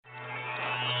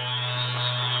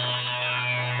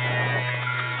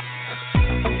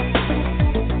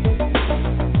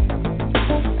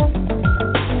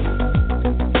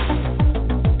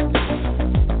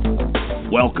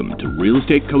Welcome to Real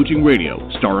Estate Coaching Radio,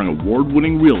 starring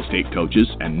award-winning real estate coaches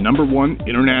and #1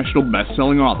 international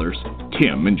best-selling authors,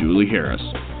 Tim and Julie Harris.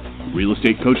 Real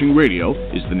Estate Coaching Radio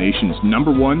is the nation's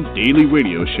 #1 daily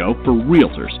radio show for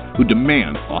realtors who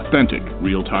demand authentic,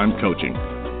 real-time coaching.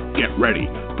 Get ready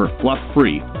for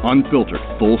fluff-free, unfiltered,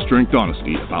 full-strength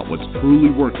honesty about what's truly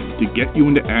working to get you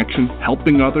into action,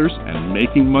 helping others, and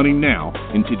making money now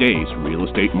in today's real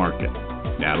estate market.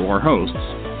 Now to our hosts,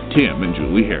 Tim and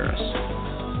Julie Harris.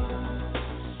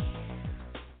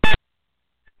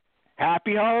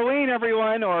 Happy Halloween,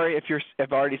 everyone, or if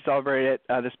you've already celebrated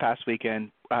it this past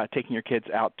weekend, taking your kids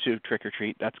out to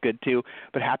trick-or-treat, that's good too.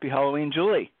 But happy Halloween,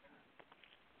 Julie.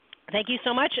 Thank you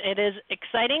so much. It is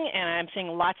exciting, and I'm seeing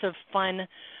lots of fun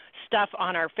stuff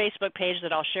on our Facebook page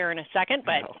that I'll share in a second,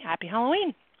 but happy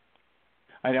Halloween.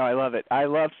 I know, I love it. I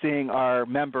love seeing our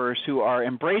members who are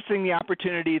embracing the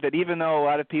opportunity that even though a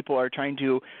lot of people are trying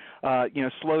to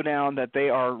slow down, that they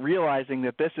are realizing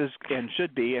that this is and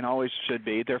should be and always should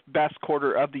be their best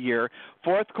quarter of the year.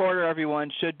 Fourth quarter,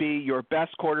 everyone, should be your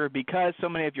best quarter because so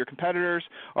many of your competitors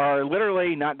are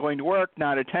literally not going to work,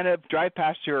 not attentive. Drive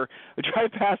past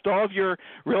all of your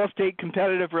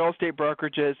competitive real estate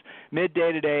brokerages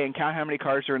midday today and count how many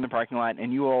cars are in the parking lot,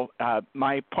 and you will.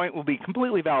 My point will be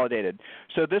completely validated.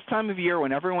 So this time of year,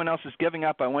 when everyone else is giving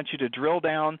up, I want you to drill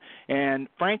down and,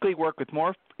 frankly, work with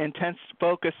more intense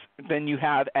focus than you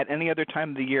have at any other time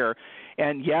of the year.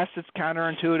 And yes, it's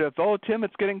counterintuitive. Oh, Tim,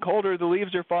 it's getting colder. The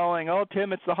leaves are falling. Oh,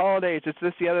 Tim, it's the holidays. It's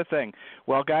this, the other thing.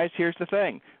 Well, guys, here's the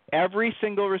thing. Every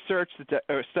single research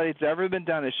study that's ever been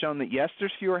done has shown that, yes,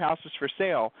 there's fewer houses for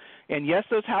sale, and yes,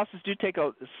 those houses do take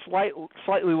a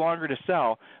slightly longer to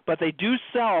sell, but they do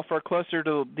sell for closer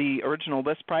to the original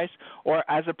list price or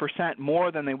as a %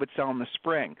 more than they would sell in the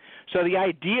spring. So the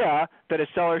idea that a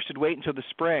seller should wait until the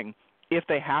spring if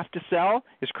they have to sell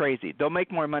is crazy. They'll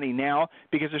make more money now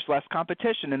because there's less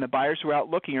competition and the buyers who are out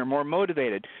looking are more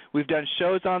motivated. We've done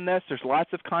shows on this. There's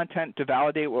lots of content to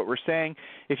validate what we're saying.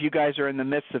 If you guys are in the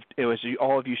midst of,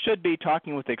 all of you should be,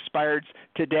 talking with expireds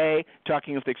today,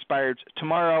 talking with expireds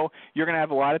tomorrow, you're going to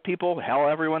have a lot of people,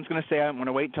 everyone's going to say, I'm going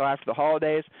to wait until after the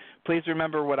holidays. Please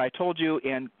remember what I told you,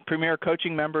 and Premier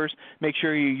Coaching members, make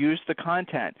sure you use the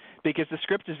content because the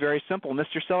script is very simple.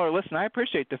 Mr. Seller, listen, I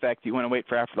appreciate the fact that you want to wait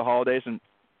for after the holidays, and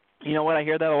you know what, I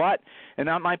hear that a lot, and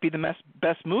that might be the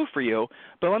best move for you,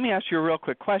 but let me ask you a real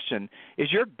quick question.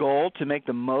 Is your goal to make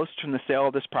the most from the sale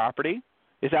of this property?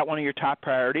 Is that one of your top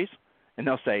priorities? And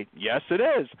they'll say, yes, it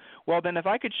is. Well, then if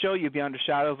I could show you beyond a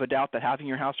shadow of a doubt that having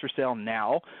your house for sale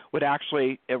now would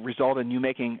actually result in you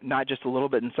making not just a little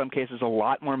bit, in some cases a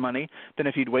lot more money than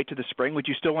if you'd wait to the spring, would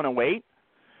you still want to wait?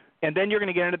 And then you're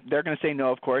going to get into, they're going to say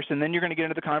no, of course, and then you're going to get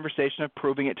into the conversation of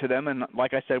proving it to them. And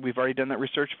like I said, we've already done that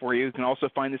research for you. You can also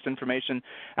find this information.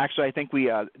 Actually, I think we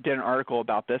did an article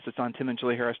about this. It's on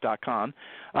timandjulieharris.com.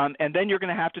 And then you're going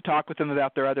to have to talk with them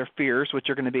about their other fears, which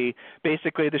are going to be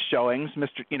basically the showings.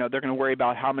 They're going to worry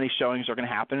about how many showings are going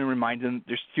to happen and remind them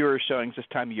there's fewer showings this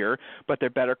time of year, but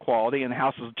they're better quality, and the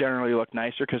houses generally look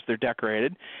nicer because they're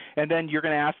decorated. And then you're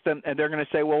going to ask them, and they're going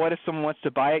to say, well, what if someone wants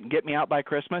to buy it and get me out by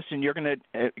Christmas? And you're going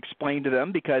to explain to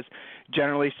them because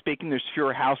generally speaking there's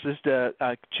fewer houses to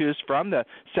choose from. The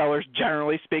sellers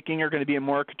generally speaking are going to be in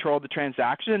more control of the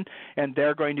transaction and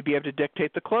they're going to be able to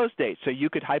dictate the close date. So you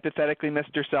could hypothetically,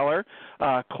 Mr. Seller,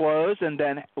 close and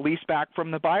then lease back from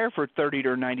the buyer for 30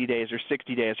 or 90 days or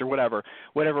 60 days or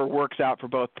whatever works out for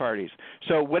both parties.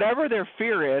 So whatever their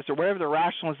fear is or whatever the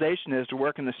rationalization is to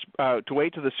work in the to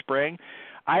wait till the spring,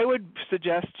 I would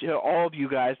suggest to all of you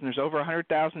guys, and there's over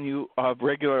 100,000 you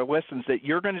regular listens, that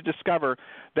you're going to discover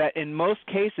that in most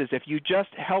cases, if you just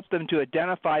help them to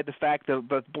identify the fact that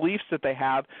the beliefs that they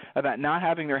have about not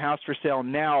having their house for sale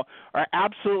now are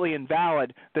absolutely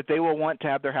invalid, that they will want to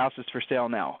have their houses for sale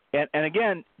now. And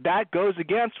again, that goes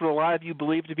against what a lot of you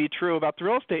believe to be true about the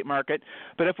real estate market.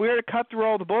 But if we were to cut through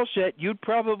all the bullshit, you'd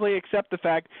probably accept the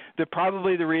fact that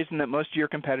probably the reason that most of your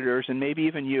competitors, and maybe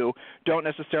even you, don't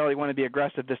necessarily want to be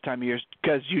aggressive this time of year is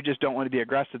because you just don't want to be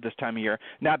aggressive this time of year,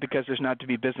 not because there's not to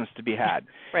be business to be had.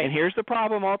 Right. And here's the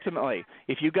problem ultimately.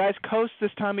 If you guys coast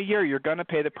this time of year, you're going to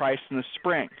pay the price in the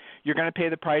spring. You're going to pay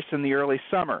the price in the early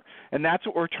summer. And that's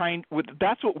what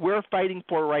that's what we're fighting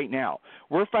for right now.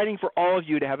 We're fighting for all of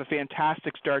you to have a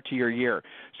fantastic start to your year.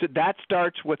 So that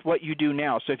starts with what you do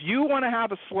now. So if you want to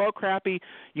have a slow, crappy,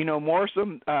 more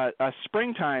some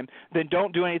springtime, then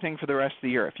don't do anything for the rest of the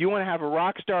year. If you want to have a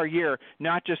rock star year,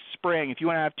 not just spring, if if you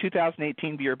want to have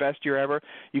 2018 be your best year ever,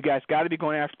 you guys got to be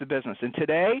going after the business. And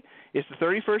today is the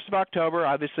 31st of October.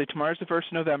 Obviously, tomorrow's the 1st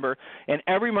of November. And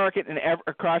every market and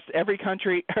across every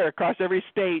country or across every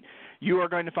state, you are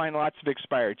going to find lots of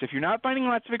expireds. If you're not finding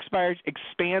lots of expireds,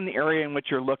 expand the area in which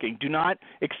you're looking. Do not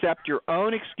accept your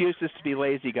own excuses to be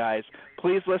lazy, guys.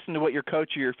 Please listen to what your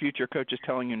coach or your future coach is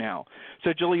telling you now.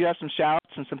 So, Julie, you have some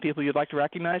shout-outs and some people you'd like to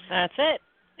recognize? That's it.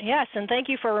 Yes, and thank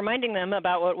you for reminding them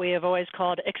about what we have always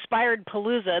called Expired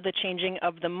Palooza, the changing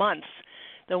of the months.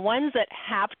 The ones that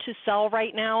have to sell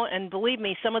right now, and believe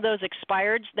me, some of those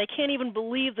expireds, they can't even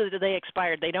believe that they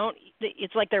expired. They don't.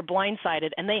 It's like they're blindsided,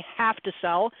 and they have to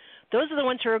sell. Those are the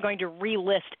ones who are going to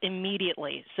relist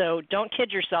immediately. So don't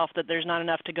kid yourself that there's not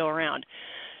enough to go around.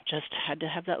 Just had to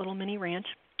have that little mini rant.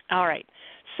 All right.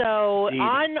 So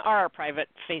on our private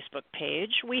Facebook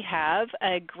page, we have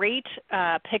a great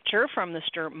picture from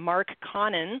Mr. Mark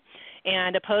Conan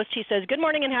and a post. He says, "Good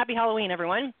morning and happy Halloween,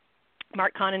 everyone.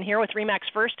 Mark Conan here with RE/MAX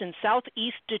First in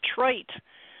southeast Detroit."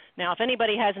 Now, if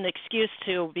anybody has an excuse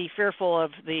to be fearful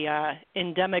of the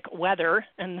endemic weather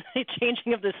and the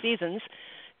changing of the seasons,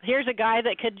 here's a guy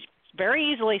that could very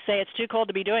easily say it's too cold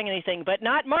to be doing anything, but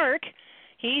not Mark.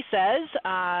 He says,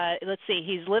 let's see,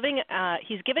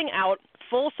 he's giving out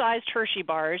full-sized Hershey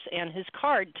bars and his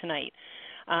card tonight.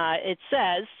 It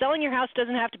says, "Selling your house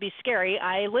doesn't have to be scary.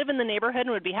 I live in the neighborhood and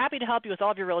would be happy to help you with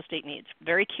all of your real estate needs."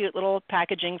 Very cute little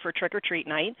packaging for trick-or-treat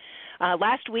night.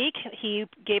 Last week, he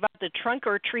gave out the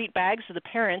trunk-or-treat bags to the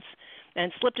parents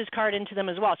and slipped his card into them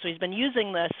as well. So he's been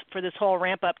using this for this whole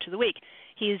ramp-up to the week.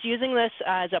 He's using this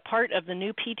as a part of the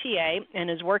new PTA and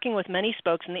is working with many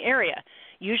spokes in the area.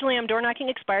 Usually I'm door-knocking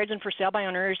expireds and for sale by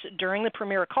owners during the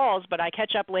premier calls, but I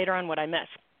catch up later on what I miss.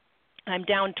 I'm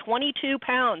down 22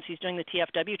 pounds. He's doing the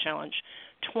TFW challenge.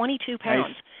 22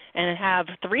 pounds. Nice. And have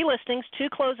 3 listings, 2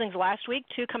 closings last week,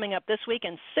 2 coming up this week,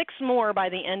 and 6 more by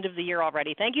the end of the year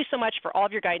already. Thank you so much for all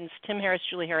of your guidance, Tim Harris,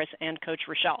 Julie Harris, and Coach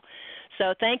Rochelle.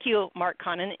 So thank you, Mark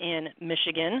Conan in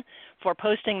Michigan, for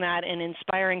posting that and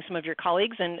inspiring some of your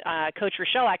colleagues. And Coach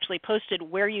Rochelle actually posted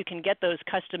where you can get those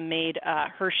custom-made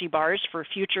Hershey bars for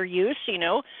future use. You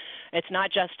know, it's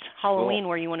not just Halloween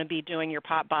where you want to be doing your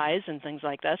pop buys and things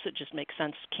like this. It just makes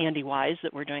sense candy-wise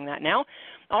that we're doing that now.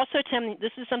 Also, Tim,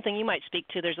 this is something you might speak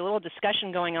to. There's a little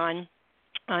discussion going on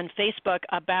Facebook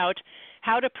about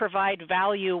how to provide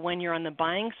value when you're on the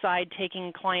buying side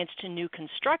taking clients to new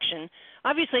construction.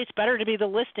 Obviously, it's better to be the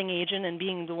listing agent and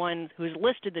being the one who's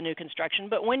listed the new construction,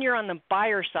 but when you're on the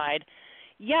buyer side,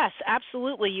 yes,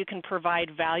 absolutely you can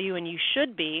provide value, and you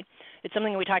should be. It's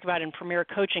something we talk about in Premier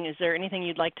Coaching. Is there anything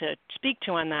you'd like to speak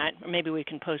to on that? Or maybe we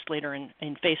can post later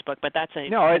in Facebook, but that's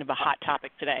kind of a hot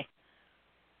topic today.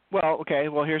 Well, okay.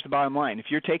 Well, here's the bottom line. If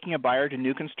you're taking a buyer to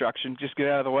new construction, just get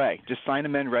out of the way. Just sign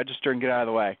them in, register, and get out of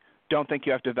the way. Don't think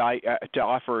you have to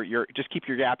offer just keep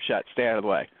your gap shut. Stay out of the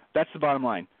way. That's the bottom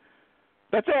line.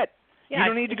 That's it. Yeah, you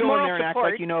don't need to go in there and act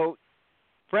like you know.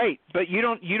 Right, but you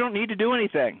don't need to do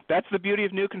anything. That's the beauty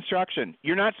of new construction.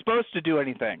 You're not supposed to do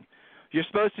anything. You're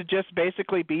supposed to just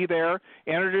basically be there,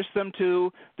 introduce them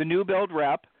to the new build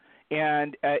rep,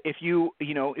 and if you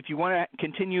want to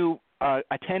continue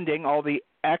attending all the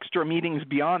extra meetings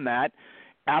beyond that,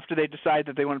 after they decide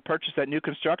that they want to purchase that new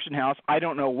construction house, I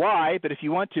don't know why, but if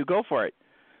you want to, go for it.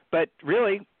 But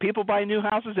really, people buy new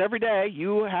houses every day.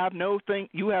 You have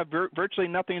virtually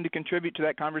nothing to contribute to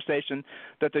that conversation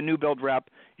that the new build rep,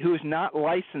 who is not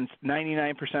licensed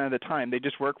 99% of the time, they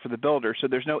just work for the builder, so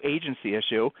there's no agency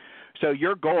issue. So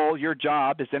your goal, your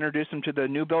job is to introduce them to the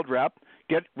new build rep,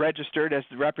 get registered as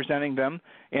representing them,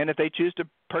 and if they choose to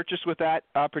purchase with that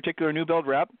particular new build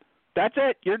rep, that's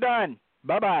it. You're done.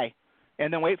 Bye-bye.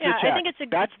 And then wait for the check. I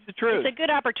think that's the truth. It's a good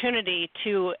opportunity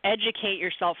to educate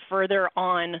yourself further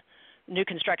on new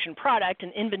construction product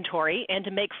and inventory, and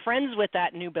to make friends with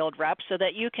that new build rep so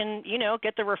that you can,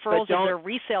 get the referrals of their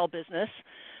resale business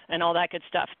and all that good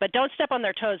stuff. But don't step on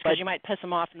their toes, because you might piss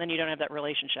them off and then you don't have that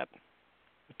relationship.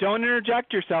 Don't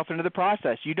interject yourself into the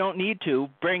process. You don't need to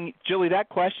bring, Julie, that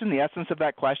question, the essence of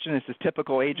that question is this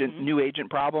typical new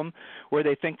agent problem where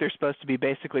they think they're supposed to be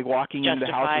basically walking into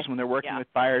houses when they're working with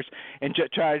buyers and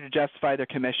try to justify their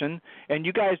commission. And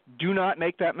you guys do not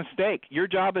make that mistake. Your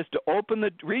job is to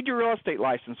read your real estate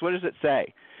license. What does it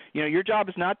say? Your job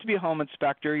is not to be a home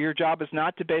inspector. Your job is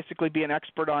not to basically be an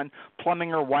expert on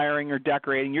plumbing or wiring or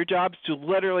decorating. Your job is to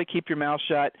literally keep your mouth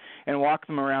shut and walk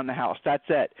them around the house. That's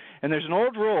it. And there's an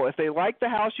old rule. If they like the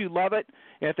house, you love it.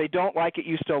 And if they don't like it,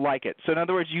 you still like it. So in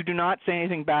other words, you do not say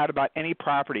anything bad about any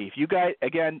property. If you guys,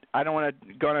 again, I don't want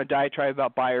to go on a diatribe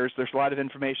about buyers. There's a lot of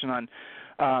information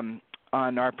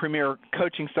our premier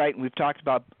coaching site, and we've talked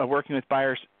about working with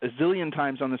buyers a zillion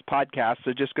times on this podcast.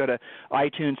 So just go to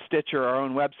iTunes, Stitcher, our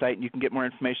own website, and you can get more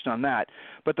information on that.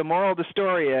 But the moral of the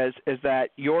story is that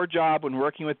your job when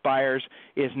working with buyers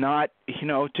is not,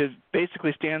 to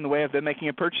basically stand in the way of them making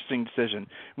a purchasing decision.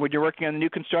 When you're working on the new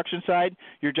construction side,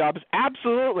 your job is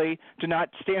absolutely to not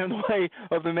stand in the way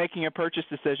of them making a purchase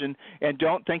decision, and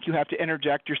don't think you have to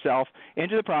interject yourself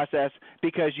into the process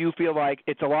because you feel like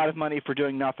it's a lot of money for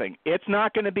doing nothing. It's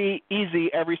not going to be easy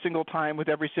every single time with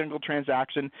every single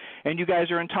transaction, and you guys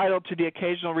are entitled to the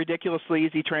occasional ridiculously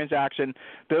easy transaction.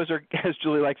 Those are, as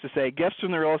Julie likes to say, gifts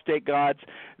from the real estate gods.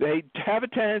 They have a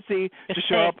tendency to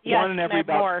show up one in every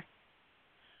about.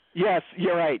 Yes,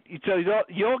 you're right. So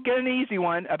you'll get an easy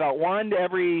one, about one to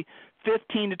every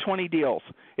 15 to 20 deals.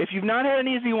 If you've not had an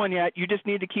easy one yet, you just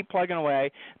need to keep plugging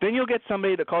away. Then you'll get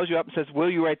somebody that calls you up and says, will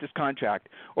you write this contract?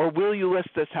 Or will you list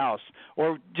this house?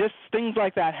 Or just things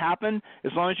like that happen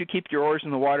as long as you keep your oars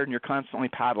in the water and you're constantly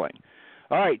paddling.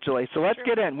 All right, Julie, so let's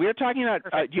get in. We're talking about,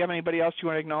 do you have anybody else you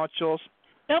want to acknowledge, Jules?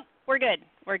 Nope, we're good.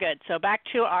 So back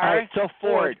to our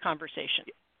Ford conversation.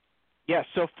 Yes,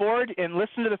 so Ford, and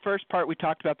listen to the first part. We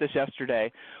talked about this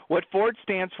yesterday. What Ford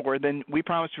stands for, then we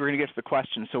promised we were going to get to the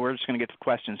questions, so we're just going to get to the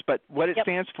questions. But what it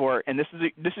stands for, and this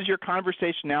is your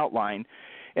conversation outline,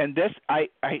 and this I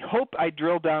hope I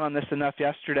drilled down on this enough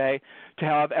yesterday to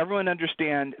have everyone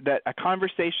understand that a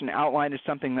conversation outline is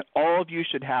something that all of you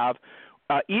should have.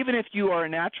 Even if you are a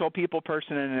natural people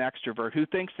person and an extrovert who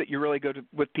thinks that you're really good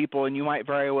with people, and you might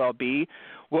very well be,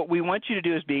 what we want you to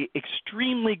do is be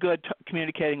extremely good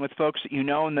communicating with folks that you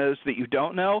know and those that you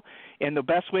don't know. And the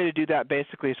best way to do that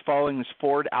basically is following this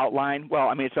Ford outline. Well,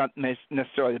 I mean, it's not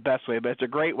necessarily the best way, but it's a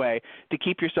great way to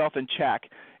keep yourself in check.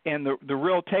 And the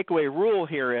real takeaway rule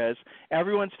here is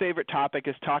everyone's favorite topic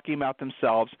is talking about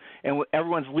themselves, and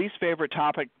everyone's least favorite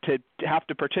topic to have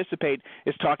to participate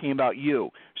is talking about you.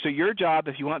 So your job,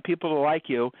 if you want people to like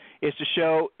you, is to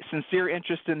show sincere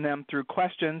interest in them through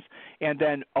questions, and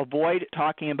then avoid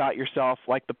talking about yourself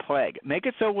like the plague. Make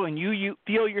it so when you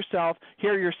hear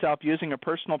yourself using a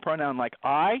personal pronoun like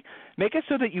I, make it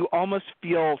so that you almost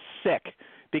feel sick,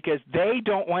 because they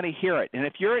don't want to hear it. And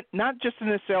if you're not just in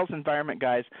the sales environment,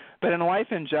 guys, but in life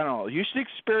in general, you should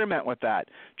experiment with that.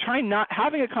 Try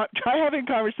having a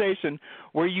conversation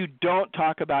where you don't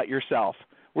talk about yourself,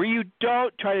 where you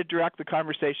don't try to direct the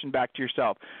conversation back to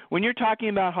yourself. When you're talking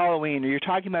about Halloween, or you're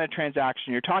talking about a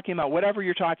transaction, you're talking about whatever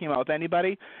you're talking about with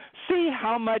anybody, see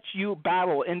how much you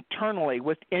battle internally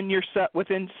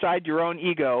inside your own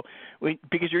ego,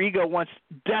 because your ego wants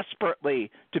desperately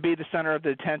to be the center of the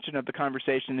attention of the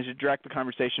conversation and to direct the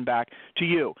conversation back to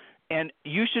you. And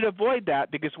you should avoid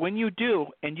that, because when you do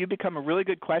and you become a really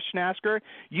good question asker,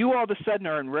 you all of a sudden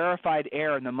are in rarefied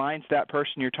air in the minds of that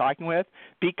person you're talking with,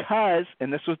 because,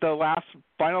 and this was the last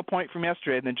final point from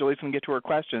yesterday, and then Julie's going to get to her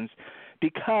questions,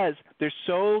 because there's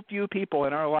so few people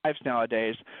in our lives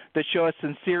nowadays that show a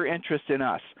sincere interest in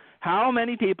us. How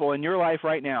many people in your life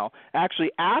right now actually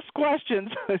ask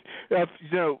questions,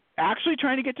 actually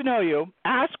trying to get to know you,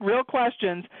 ask real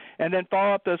questions, and then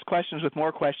follow up those questions with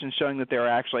more questions showing that they're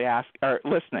actually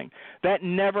listening? That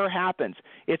never happens.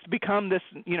 It's become this,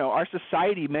 our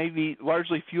society may be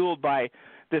largely fueled by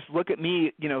this look at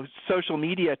me, social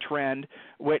media trend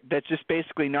that's just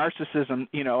basically narcissism,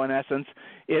 in essence,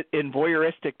 in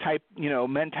voyeuristic type,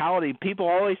 mentality. People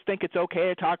always think it's okay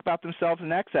to talk about themselves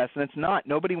in excess, and it's not.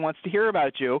 Nobody wants to hear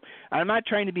about you. I'm not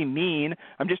trying to be mean.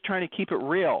 I'm just trying to keep it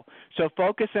real. So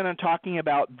focus in on talking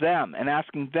about them and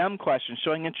asking them questions,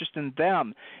 showing interest in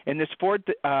them. And this Ford,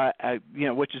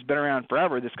 which has been around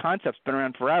forever, this concept's been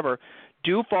around forever.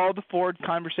 Do follow the Ford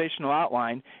conversational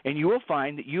outline, and you will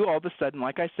find that you all of a sudden,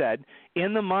 like I said,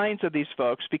 in the minds of these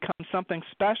folks become something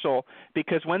special,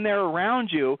 because when they're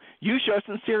around you, you show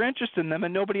sincere interest in them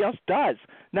and nobody else does.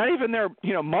 Not even their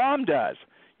mom does.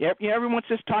 Everyone wants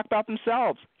to just talk about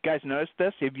themselves. You guys notice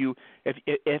this?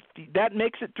 If that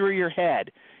makes it through your head,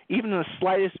 even the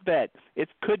slightest bit, it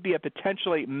could be a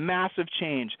potentially massive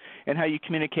change in how you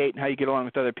communicate and how you get along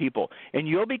with other people. And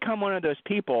you'll become one of those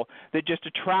people that just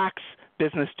attracts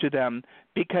business to them,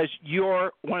 because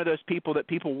you're one of those people that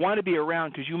people want to be around,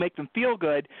 because you make them feel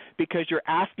good, because you're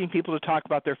asking people to talk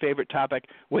about their favorite topic,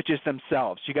 which is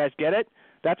themselves. You guys get it?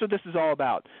 That's what this is all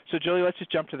about. So, Julie, let's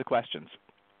just jump to the questions.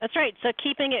 That's right. So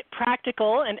keeping it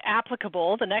practical and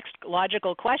applicable, the next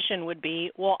logical question would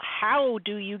be, well, how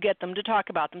do you get them to talk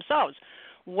about themselves?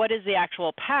 What is the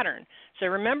actual pattern? So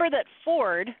remember that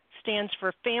Ford stands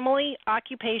for family,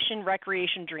 occupation,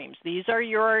 recreation, dreams. These are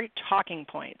your talking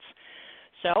points.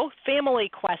 So family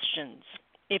questions.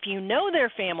 If you know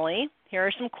their family, here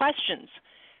are some questions.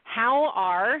 How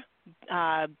are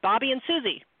Bobby and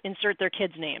Susie, insert their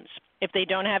kids' names. If they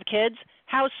don't have kids,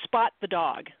 how's Spot the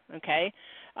dog, okay?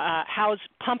 How's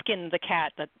Pumpkin the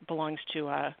cat that belongs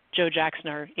to Joe Jackson,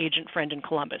 our agent friend in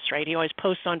Columbus, right? He always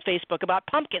posts on Facebook about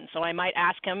Pumpkin, so I might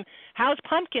ask him, how's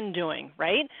Pumpkin doing,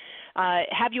 right?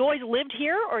 Have you always lived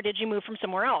here, or did you move from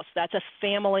somewhere else? That's a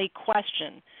family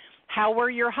question. How were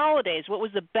your holidays? What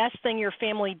was the best thing your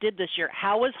family did this year?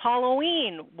 How was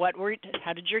Halloween?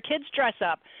 How did your kids dress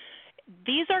up?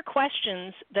 These are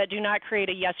questions that do not create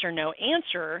a yes or no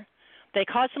answer. They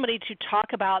cause somebody to talk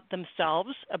about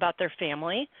themselves, about their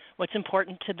family, what's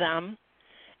important to them,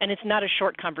 and it's not a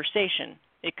short conversation.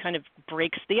 It kind of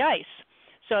breaks the ice.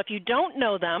 So if you don't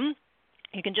know them,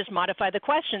 you can just modify the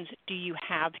questions. Do you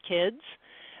have kids?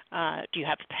 Do you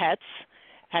have pets?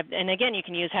 And again, you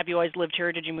can use, have you always lived here,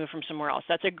 or did you move from somewhere else?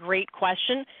 That's a great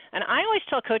question. And I always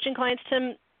tell coaching clients,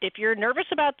 Tim, if you're nervous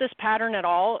about this pattern at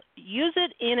all, use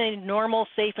it in a normal,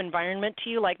 safe environment to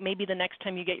you, like maybe the next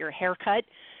time you get your hair cut,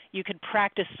 you could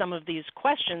practice some of these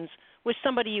questions with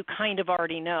somebody you kind of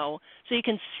already know, so you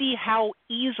can see how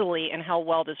easily and how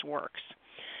well this works.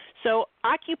 So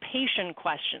occupation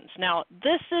questions. Now,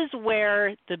 this is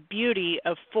where the beauty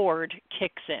of Ford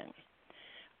kicks in.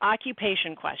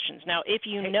 Occupation questions. Now, if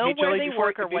you know where they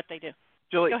work or what they do.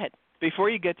 Julie, go ahead.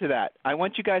 Before you get to that, I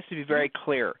want you guys to be very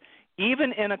clear.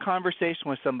 Even in a conversation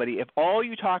with somebody, if all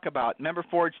you talk about, remember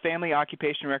Ford's family,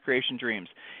 occupation, recreation, dreams,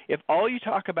 if all you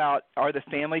talk about are the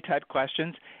family type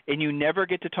questions and you never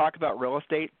get to talk about real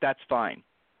estate, that's fine.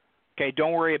 Okay,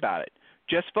 don't worry about it.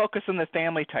 Just focus on the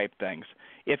family type things.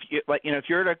 If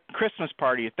you're at a Christmas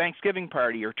party, a Thanksgiving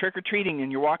party, or trick or treating,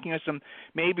 and you're walking with some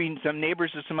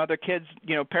neighbors or some other kids,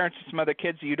 parents of some other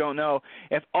kids that you don't know,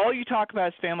 if all you talk about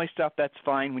is family stuff, that's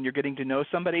fine when you're getting to know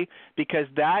somebody, because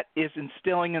that is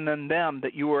instilling in them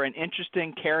that you are an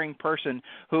interesting, caring person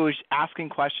who is asking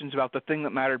questions about the thing that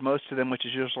mattered most to them, which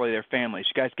is usually their families.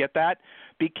 You guys get that?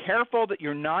 Be careful that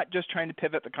you're not just trying to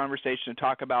pivot the conversation and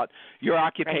talk about your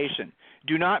occupation. Right.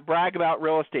 Do not brag about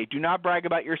real estate. Do not brag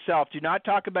about yourself. Do not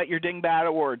talk about your dingbat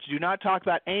awards. Do not talk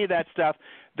about any of that stuff.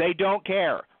 They don't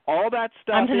care. All that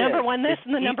stuff I'm the number one this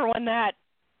and the number one that.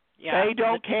 Yeah, they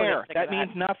don't care. That means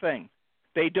nothing.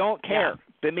 They don't care. Yeah.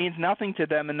 That means nothing to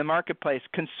them in the marketplace.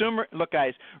 Look,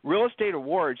 guys, real estate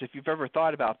awards, if you've ever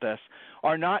thought about this,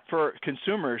 are not for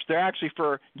consumers. They're actually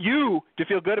for you to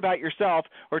feel good about yourself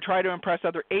or try to impress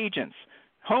other agents.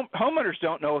 Homeowners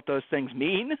don't know what those things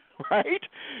mean, right?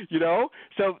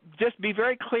 So just be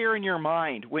very clear in your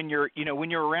mind when you're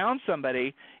around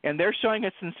somebody and they're showing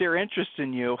a sincere interest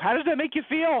in you. How does that make you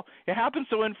feel? It happens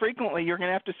so infrequently. You're going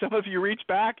to have to, some of you reach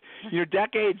back,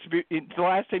 decades the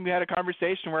last time you had a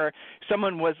conversation where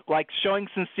someone was like showing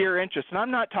sincere interest. And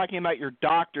I'm not talking about your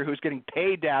doctor who's getting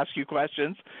paid to ask you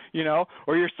questions,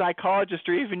 or your psychologist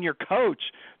or even your coach.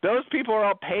 Those people are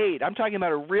all paid. I'm talking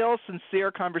about a real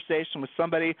sincere conversation with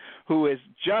somebody who is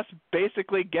just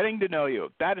basically getting to know you.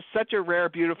 That is such a rare,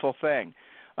 beautiful thing.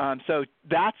 So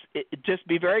that's it. Just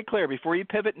be very clear before you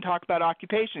pivot and talk about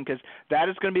occupation, because that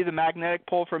is going to be the magnetic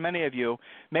pull for many of you.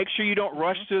 Make sure you don't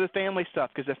rush through the family stuff,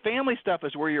 because the family stuff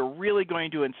is where you're really going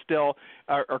to instill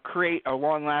or create a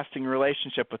long-lasting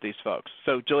relationship with these folks.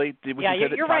 So, Julie, did we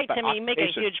pivot you're and talk right, about Timmy. You make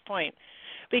a huge point.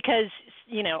 Because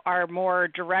our more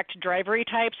direct drivery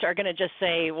types are going to just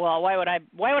say, well, why would I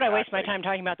waste my time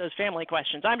talking about those family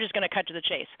questions? I'm just going to cut to the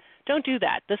chase. Don't do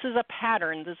that. This is a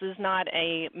pattern. This is not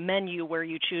a menu where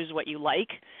you choose what you like.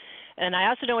 And I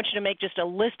also don't want you to make just a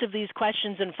list of these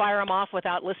questions and fire them off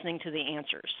without listening to the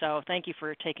answers. So thank you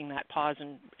for taking that pause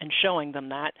and showing them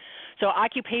that. So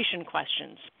occupation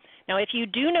questions. Now, if you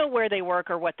do know where they work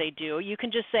or what they do, you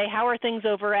can just say, how are things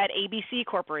over at ABC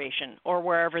Corporation or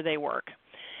wherever they work?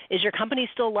 Is your company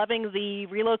still loving the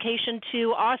relocation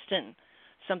to Austin?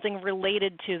 Something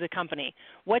related to the company.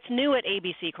 What's new at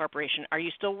ABC Corporation? Are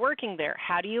you still working there?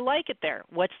 How do you like it there?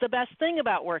 What's the best thing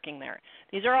about working there?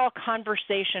 These are all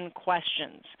conversation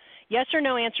questions. Yes or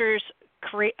no answers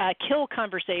kill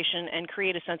conversation and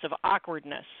create a sense of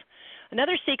awkwardness.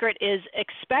 Another secret is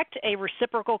expect a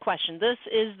reciprocal question. This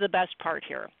is the best part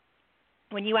here.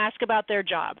 When you ask about their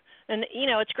job, and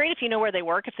it's great if you know where they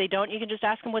work. If they don't, you can just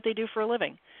ask them what they do for a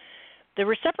living. The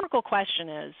reciprocal question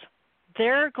is,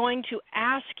 they're going to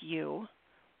ask you,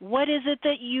 what is it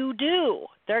that you do?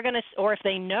 They're going to, or if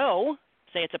they know,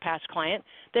 say it's a past client,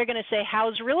 they're going to say,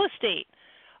 how's real estate?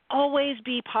 Always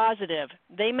be positive.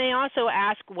 They may also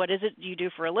ask, what is it you do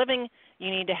for a living?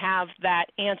 You need to have that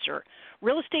answer.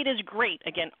 Real estate is great.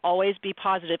 Again, always be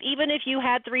positive. Even if you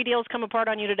had 3 deals come apart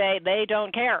on you today, they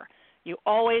don't care. You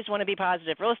always want to be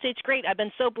positive. Real estate's great. I've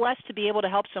been so blessed to be able to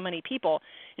help so many people.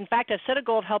 In fact, I've set a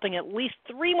goal of helping at least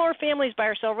 3 more families buy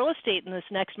or sell real estate in this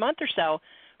next month or so.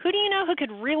 Who do you know who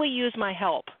could really use my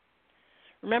help?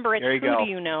 Remember, it's who do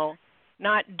you know,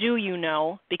 not do you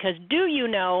know, because do you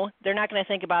know, they're not going to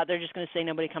think about it. They're just going to say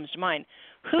nobody comes to mind.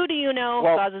 Who do you know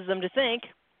causes them to think.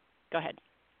 Go ahead.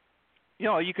 You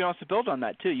know, you can also build on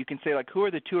that, too. You can say, like, who are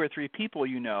the 2 or 3 people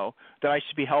you know that I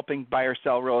should be helping buy or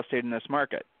sell real estate in this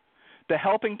market? The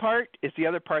helping part is the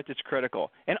other part that's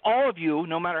critical. And all of you,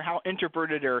 no matter how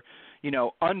introverted or,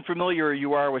 unfamiliar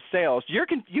you are with sales, you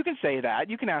can say that.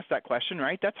 You can ask that question,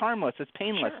 right? That's harmless. It's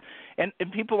painless. Sure.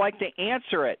 And people like to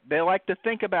answer it. They like to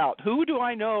think about, who do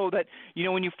I know that,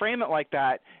 when you frame it like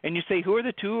that and you say, who are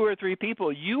the 2 or 3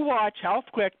 people, you watch how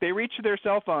quick they reach to their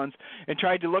cell phones and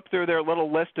try to look through their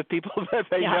little list of people that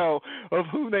they know of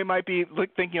who they might be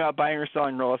thinking about buying or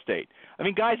selling real estate. I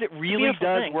mean, guys, it really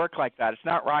does work like that. It's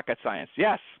not rocket science.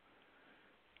 Yes.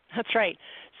 That's right.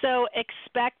 So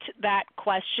expect that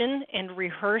question and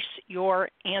rehearse your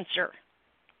answer.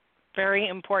 Very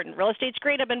important. Real estate's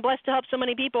great. I've been blessed to help so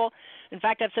many people. In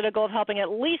fact, I've set a goal of helping at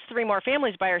least 3 more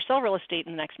families buy or sell real estate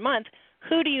in the next month.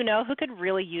 Who do you know who could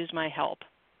really use my help?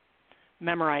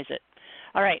 Memorize it.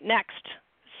 All right, next.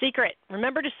 Secret.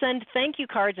 Remember to send thank you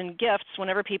cards and gifts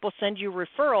whenever people send you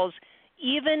referrals,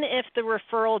 even if the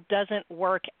referral doesn't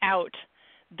work out.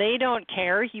 They don't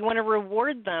care. You want to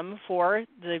reward them for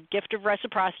the gift of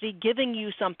reciprocity, giving you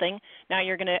something. Now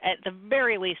you're going to, at the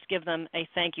very least, give them a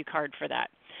thank you card for that.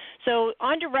 So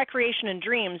on to recreation and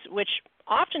dreams, which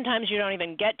oftentimes you don't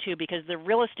even get to because the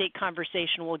real estate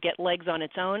conversation will get legs on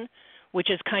its own,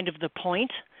 which is kind of the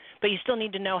point. But you still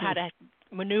need to know how to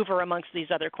maneuver amongst these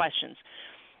other questions.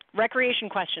 Recreation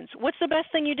questions. What's the best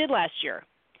thing you did last year?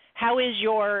 How is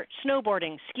your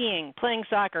snowboarding, skiing, playing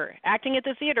soccer, acting at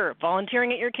the theater,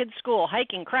 volunteering at your kids' school,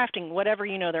 hiking, crafting, whatever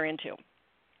you know they're into?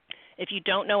 If you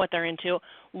don't know what they're into,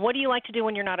 what do you like to do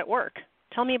when you're not at work?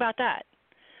 Tell me about that.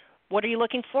 What are you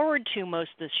looking forward to most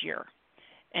this year?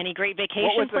 Any great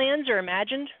vacation plans or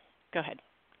imagined? Go ahead.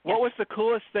 What was the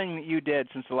coolest thing that you did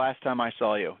since the last time I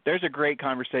saw you? There's a great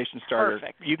conversation starter.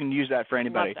 Perfect. You can use that for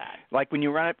anybody. Love that. Like when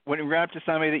you run up to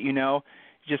somebody that you know,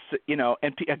 just,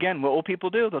 and again, what will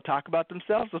people do? They'll talk about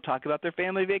themselves. They'll talk about their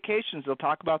family vacations. They'll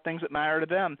talk about things that matter to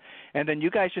them. And then you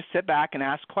guys just sit back and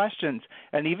ask questions.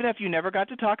 And even if you never got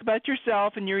to talk about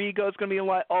yourself and your ego is going to be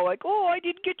all like, oh, I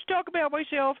didn't get to talk about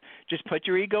myself, just put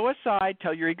your ego aside.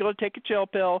 Tell your ego to take a chill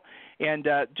pill. And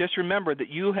just remember that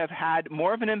you have had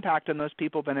more of an impact on those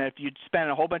people than if you'd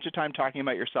spent a whole bunch of time talking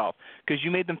about yourself, because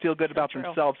you made them feel good about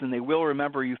themselves, and they will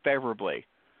remember you favorably.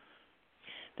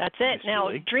 That's it. Now,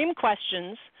 dream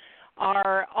questions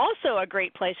are also a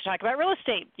great place to talk about real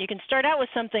estate. You can start out with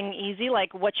something easy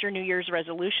like, what's your New Year's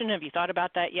resolution? Have you thought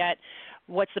about that yet?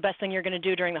 What's the best thing you're going to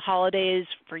do during the holidays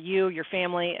for you, your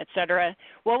family, et cetera?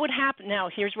 What would happen? Now,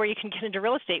 here's where you can get into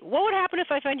real estate. What would happen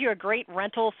if I find you a great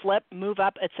rental, flip, move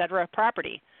up, et cetera,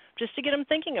 property? Just to get them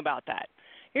thinking about that.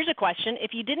 Here's a question.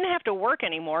 If you didn't have to work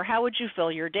anymore, how would you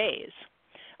fill your days?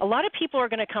 A lot of people are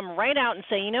going to come right out and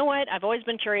say, you know what, I've always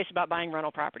been curious about buying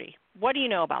rental property. What do you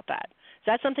know about that? Is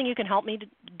that something you can help me to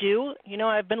do?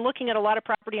 I've been looking at a lot of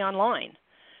property online. It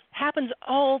happens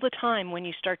all the time when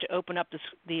you start to open up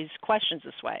these questions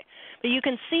this way. But you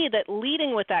can see that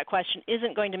leading with that question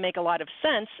isn't going to make a lot of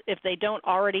sense if they don't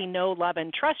already know, love,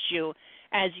 and trust you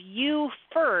as you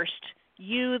first,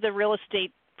 you the real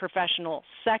estate professional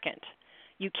second.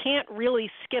 You can't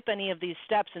really skip any of these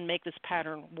steps and make this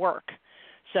pattern work.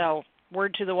 So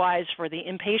word to the wise for the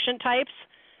impatient types,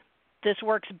 this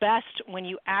works best when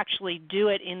you actually do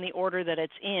it in the order that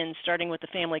it's in, starting with the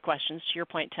family questions, to your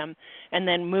point, Tim, and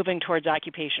then moving towards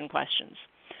occupation questions.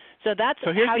 So that's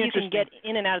how you can get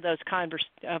in and out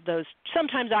of those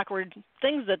sometimes awkward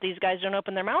things that these guys don't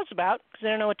open their mouths about because they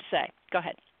don't know what to say. Go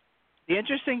ahead. The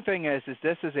interesting thing is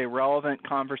this is a relevant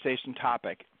conversation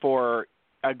topic for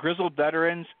grizzled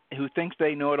veterans who think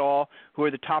they know it all, who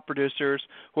are the top producers,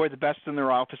 who are the best in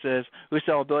their offices, who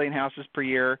sell 1 billion houses per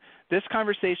year. This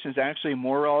conversation is actually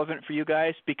more relevant for you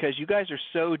guys because you guys are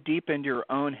so deep into your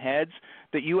own heads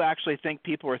that you actually think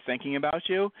people are thinking about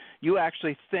you. You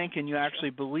actually think and you actually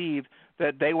believe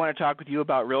that they want to talk with you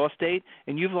about real estate,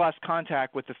 and you've lost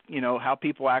contact with how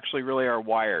people actually really are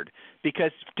wired.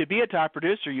 Because to be a top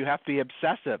producer, you have to be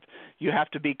obsessive. You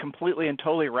have to be completely and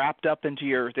totally wrapped up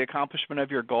into the accomplishment of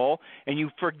your goal, and you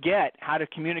forget forget how to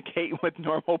communicate with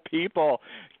normal people.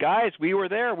 Guys, we were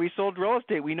there. We sold real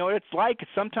estate. We know what it's like.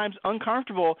 It's sometimes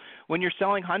uncomfortable when you're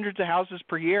selling hundreds of houses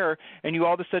per year and you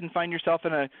all of a sudden find yourself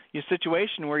in a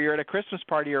situation where you're at a Christmas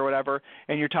party or whatever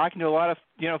and you're talking to a lot of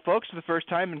folks for the first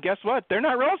time, and guess what? They're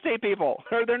not real estate people,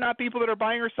 or they're not people that are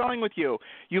buying or selling with you.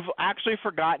 You've actually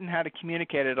forgotten how to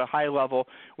communicate at a high level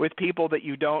with people that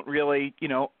you don't really,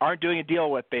 aren't doing a deal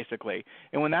with, basically.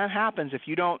 And when that happens, if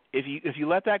you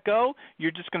let that go,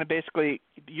 you're just going to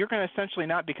you're going to essentially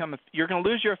not become you're going to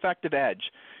lose your effective edge.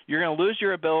 You're going to lose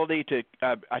your ability to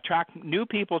attract new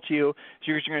people to you.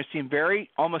 So you're going to seem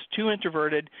almost too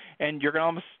introverted, and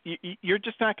you're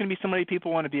just not going to be somebody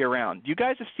people want to be around. You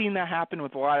guys have seen that happen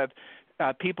with a lot of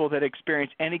people that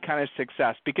experience any kind of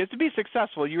success, because to be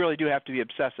successful, you really do have to be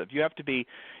obsessive. You have to be,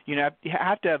 you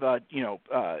have to have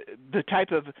the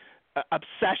type of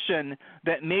obsession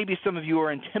that maybe some of you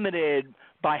are intimidated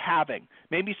by having.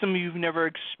 Maybe some of you have never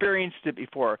experienced it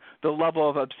before, the level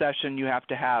of obsession you have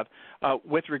to have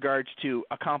with regards to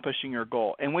accomplishing your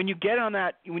goal. And when you get on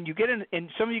that, when you get in, and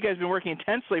some of you guys have been working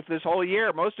intensely for this whole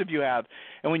year, most of you have,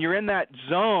 and when you're in that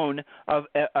zone of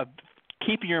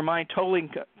keeping your mind totally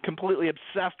completely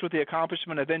obsessed with the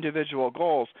accomplishment of individual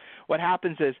goals, what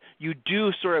happens is you do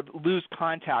sort of lose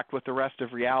contact with the rest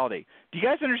of reality. Do you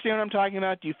guys understand what I'm talking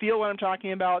about? Do you feel what I'm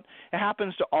talking about? It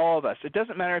happens to all of us. It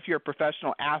doesn't matter if you're a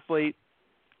professional athlete,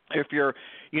 if you're,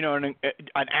 an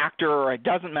actor, or it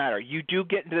doesn't matter. You do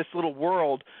get into this little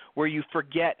world where you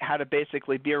forget how to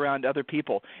basically be around other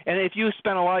people. And if you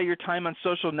spend a lot of your time on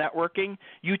social networking,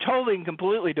 you totally and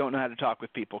completely don't know how to talk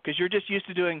with people, because you're just used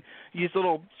to doing these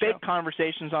little fake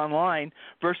conversations online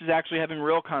versus actually having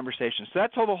real conversations. So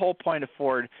that's the whole point of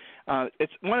Ford.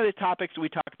 It's one of the topics we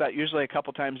talk about usually a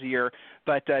couple times a year,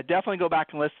 but definitely go back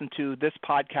and listen to this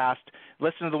podcast.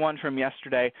 Listen to the one from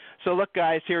yesterday. So look,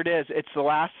 guys, here it is. It's the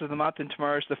last of the month, and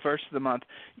tomorrow is the first of the month.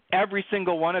 Every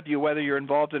single one of you, whether you're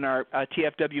involved in our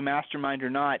TFW Mastermind or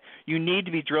not, you need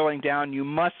to be drilling down. You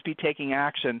must be taking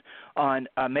action on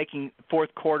making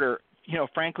fourth quarter,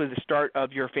 frankly, the start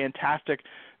of your fantastic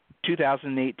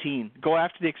 2018. Go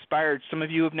after the expired. Some of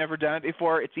you have never done it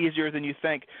before. It's easier than you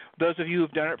think. Those of you who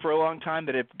have done it for a long time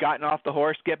that have gotten off the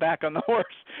horse, get back on the horse.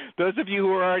 Those of you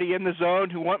who are already in the zone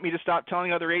who want me to stop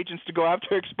telling other agents to go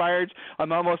after expireds,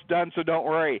 I'm almost done, so don't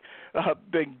worry.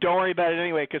 Don't worry about it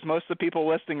anyway, because most of the people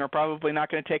listening are probably not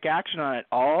going to take action on it.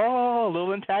 Oh, a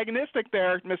little antagonistic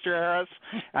there, Mr. Harris.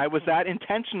 I was that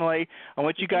intentionally. I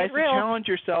want you guys to challenge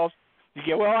yourselves.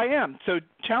 Well, I am. So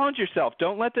challenge yourself.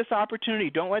 Don't let this opportunity,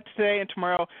 don't let today and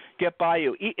tomorrow get by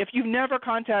you. If you've never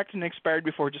contacted an expired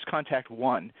before, just contact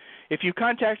one. If you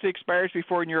contacted expireds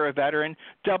before and you're a veteran,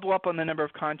 double up on the number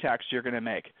of contacts you're going to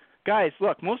make. Guys,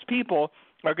 look, most people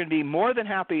are going to be more than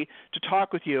happy to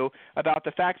talk with you about the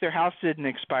fact their house didn't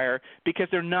expire, because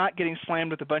they're not getting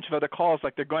slammed with a bunch of other calls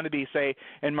like they're going to be, say,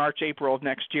 in March, April of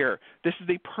next year. This is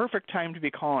the perfect time to be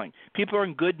calling. People are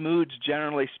in good moods,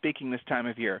 generally speaking, this time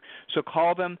of year. So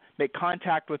call them, make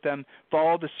contact with them,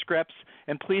 follow the scripts,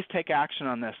 and please take action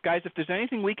on this. Guys, if there's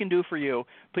anything we can do for you,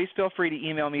 please feel free to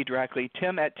email me directly,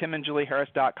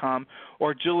 tim@timandjulieharris.com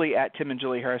or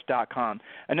julie@timandjulieharris.com.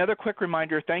 Another quick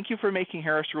reminder, thank you for making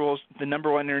Harris Rules the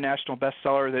 #1 international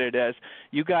bestseller that it is.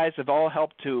 You guys have all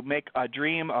helped to make a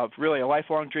dream of, really a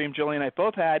lifelong dream, Julie and I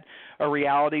both had, a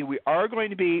reality. We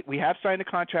have signed a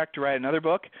contract to write another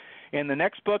book, and the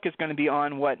next book is going to be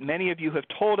on what many of you have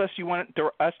told us you want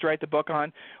us to write the book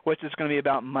on, which is going to be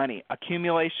about money,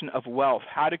 accumulation of wealth,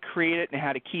 how to create it and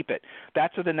how to keep it.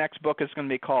 That's what the next book is going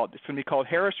to be called. It's going to be called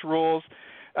Harris Rules.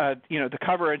 The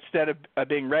cover, instead of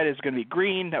being red, is going to be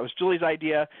green. That was Julie's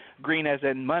idea, green as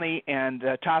in money. And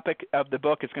the topic of the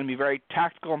book is going to be very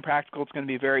tactical and practical. It's going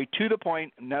to be very to the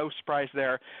point, no surprise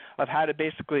there, of how to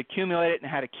basically accumulate it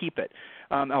and how to keep it.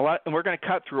 And we're going to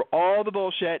cut through all the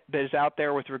bullshit that is out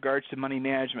there with regards to money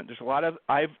management. There's a lot of,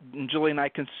 Julie and I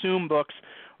consume books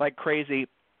like crazy.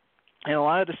 And a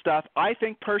lot of the stuff, I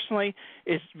think personally,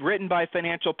 is written by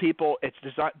financial people.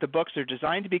 The books are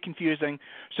designed to be confusing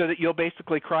so that you'll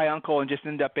basically cry uncle and just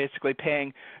end up basically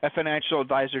paying a financial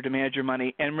advisor to manage your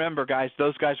money. And remember, guys,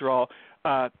 those guys are all,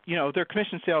 they're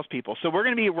commission salespeople. So we're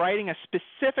going to be writing a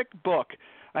specific book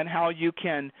on how you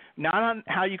can, not on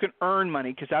how you can earn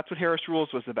money, because that's what Harris Rules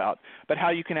was about, but how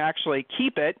you can actually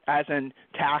keep it, as in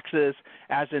taxes,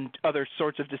 as in other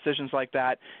sorts of decisions like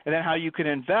that, and then how you can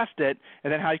invest it,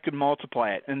 and then how you can multiply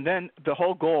it. And then the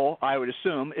whole goal, I would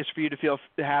assume, is for you to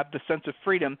have the sense of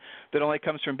freedom that only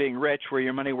comes from being rich, where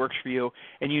your money works for you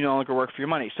and you no longer work for your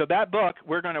money. So that book,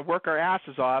 we're going to work our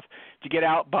asses off to get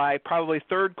out by probably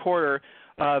third quarter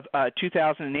of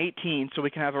 2018, so we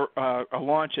can have a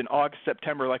launch in August,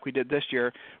 September like we did this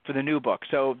year for the new book.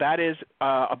 So that is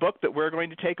a book that we're going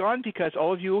to take on because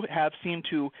all of you have seemed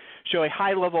to show a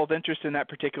high level of interest in that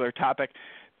particular topic.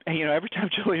 And, every time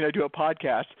Julie and I do a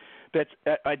podcast, that's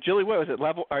Julie, what was it,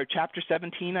 chapter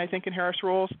 17, I think, in Harris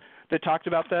Rules that talked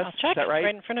about this? I'll check. Is that right? It's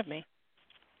right in front of me.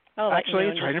 Actually,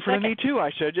 it's right in front of me, too.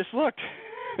 I should have just looked.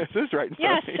 This is right in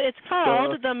front of me. Yes, it's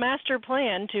called The Master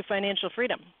Plan to Financial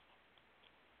Freedom.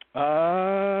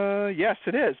 Yes,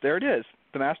 it is. There it is.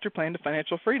 The Master Plan to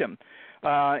Financial Freedom.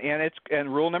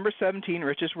 And rule number 17,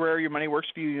 rich is where your money works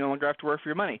for you. You no longer have to work for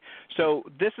your money. So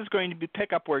this is going to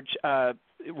pick up where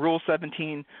Rule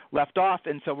 17 left off,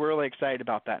 and so we're really excited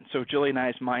about that. So Julie and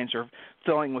I's minds are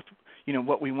filling with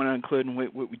what we want to include and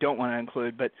what we don't want to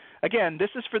include. But again, this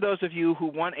is for those of you who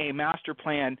want a master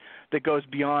plan that goes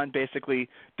beyond basically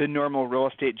the normal real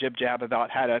estate jib-jab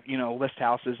about how to, list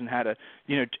houses and how to,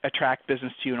 attract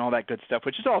business to you and all that good stuff,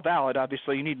 which is all valid.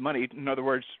 Obviously, you need money. In other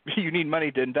words, you need money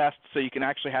to invest so you can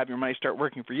actually have your money start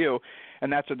working for you,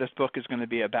 and that's what this book is going to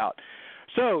be about.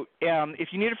 So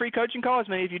if you need a free coaching call, as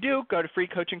many of you do, go to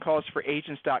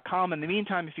freecoachingcallsforagents.com. In the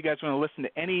meantime, if you guys want to listen to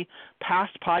any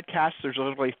past podcasts, there's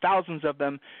literally thousands of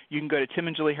them. You can go to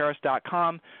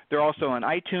timandjulieharris.com. They're also on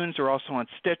iTunes. They're also on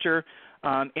Stitcher.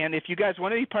 And if you guys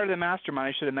want to be part of the Mastermind,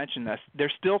 I should have mentioned this,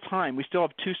 there's still time. We still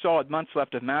have 2 solid months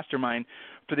left of Mastermind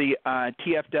for the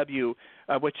TFW,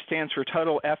 which stands for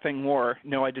Total Effing War.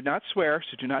 No, I did not swear,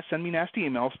 so do not send me nasty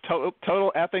emails.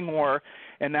 Total Effing War,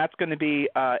 and that's going to be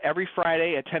every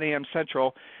Friday at 10 a.m.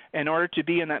 Central. In order to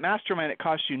be in that mastermind, it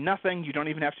costs you nothing. You don't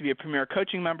even have to be a Premier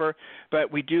Coaching member, but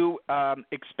we do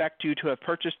expect you to have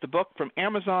purchased the book from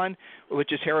Amazon,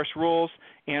 which is Harris Rules,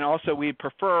 and also we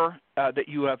prefer that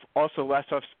you have also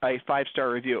left us a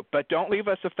 5-star review. But don't leave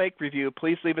us a fake review.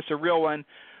 Please leave us a real one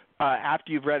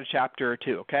after you've read a chapter or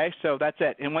two, okay? So that's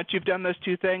it. And once you've done those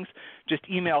 2 things, just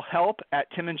email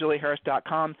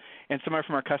help@timandjulieharris.com, and someone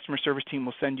from our customer service team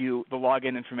will send you the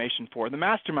login information for the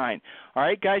Mastermind. All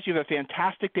right, guys, you have a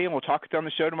fantastic day, and we'll talk with you on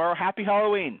the show tomorrow. Happy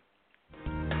Halloween.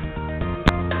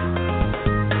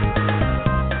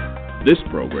 This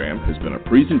program has been a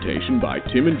presentation by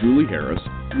Tim and Julie Harris,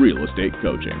 Real Estate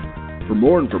Coaching. For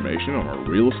more information on our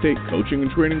real estate coaching and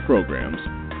training programs,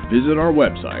 visit our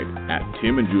website at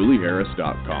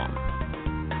timandjulieharris.com.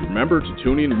 Remember to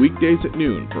tune in weekdays at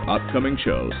noon for upcoming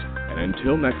shows. And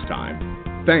until next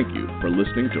time, thank you for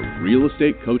listening to Real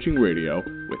Estate Coaching Radio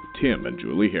with Tim and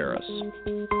Julie Harris.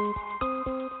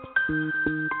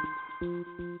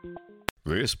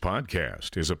 This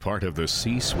podcast is a part of the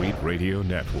C-Suite Radio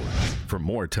Network. For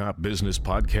more top business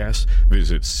podcasts,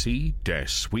 visit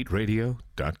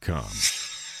c-suiteradio.com.